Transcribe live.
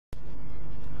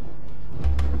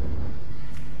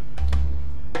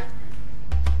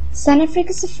Sun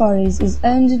Africa Safaris is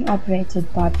owned and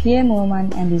operated by Pierre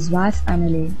Moorman and his wife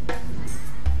Annelie.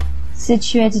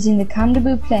 Situated in the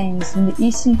Kamdebou Plains in the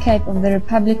Eastern Cape of the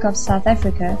Republic of South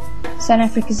Africa, Sun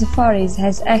Africa Safaris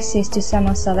has access to some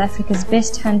of South Africa's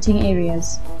best hunting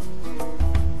areas.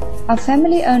 Our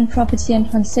family-owned property and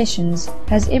concessions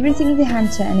has everything the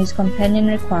hunter and his companion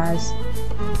requires.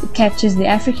 It captures the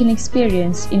African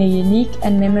experience in a unique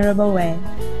and memorable way.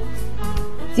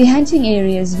 The hunting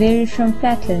areas vary from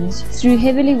flatlands through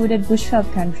heavily wooded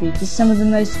bushveld country to some of the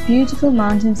most beautiful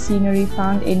mountain scenery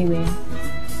found anywhere.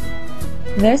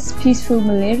 This peaceful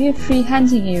malaria-free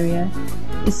hunting area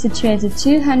is situated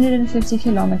 250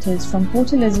 kilometers from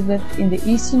Port Elizabeth in the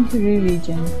Eastern Karoo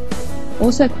region,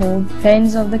 also called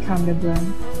Plains of the Kamdebou.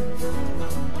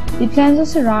 The plains are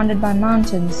surrounded by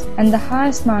mountains, and the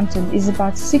highest mountain is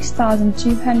about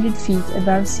 6,200 feet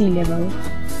above sea level.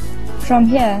 From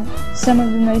here, some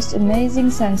of the most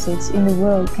amazing sunsets in the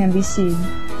world can be seen.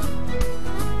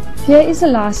 Pierre is a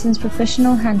licensed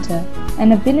professional hunter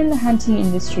and have been in the hunting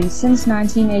industry since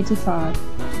 1985.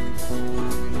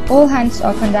 All hunts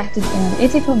are conducted in an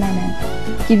ethical manner,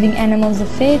 giving animals a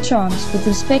fair chance with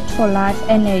respect for life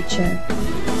and nature.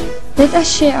 Let us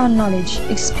share our knowledge,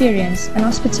 experience and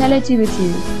hospitality with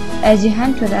you as you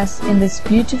hunt with us in this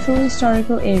beautiful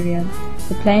historical area,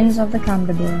 the Plains of the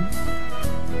Kamdebou.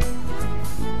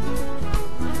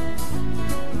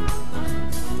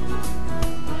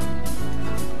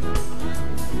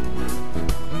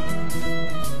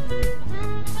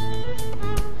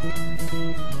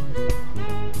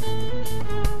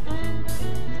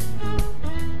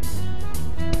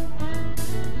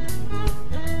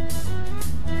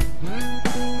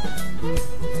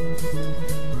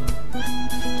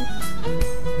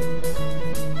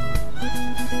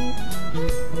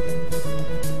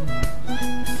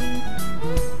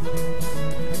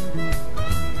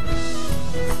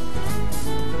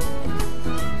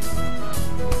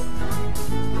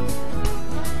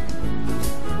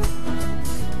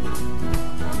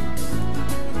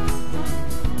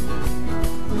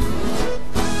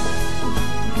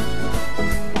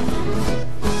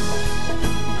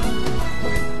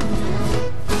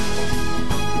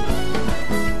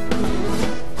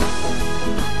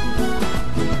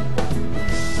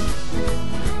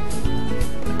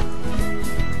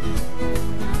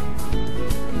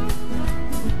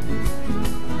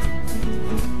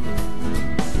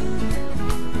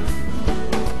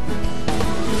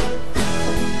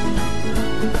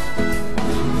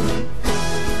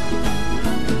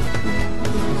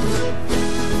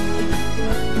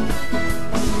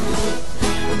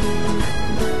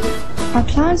 Our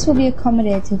clients will be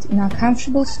accommodated in our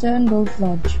comfortable stone-built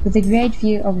lodge with a great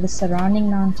view of the surrounding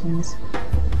mountains.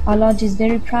 Our lodge is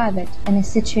very private and is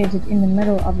situated in the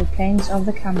middle of the Plains of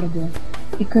the Kamdebou,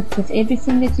 equipped with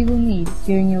everything that you will need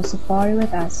during your safari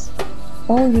with us.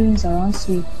 All rooms are en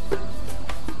suite.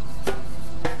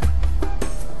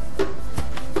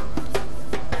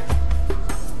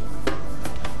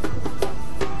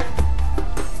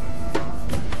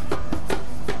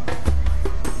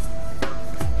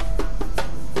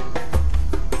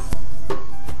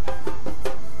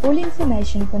 All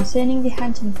information concerning the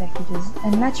hunting packages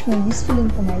and much more useful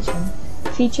information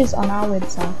features on our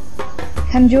website.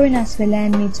 Come join us where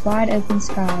land meets wide open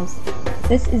skies.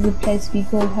 This is the place we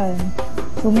call home.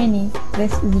 For many,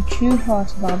 this is the true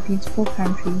heart of our beautiful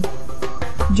country.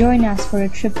 Join us for a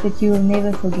trip that you will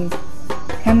never forget.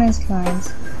 Come as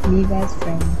clients, leave as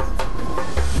friends.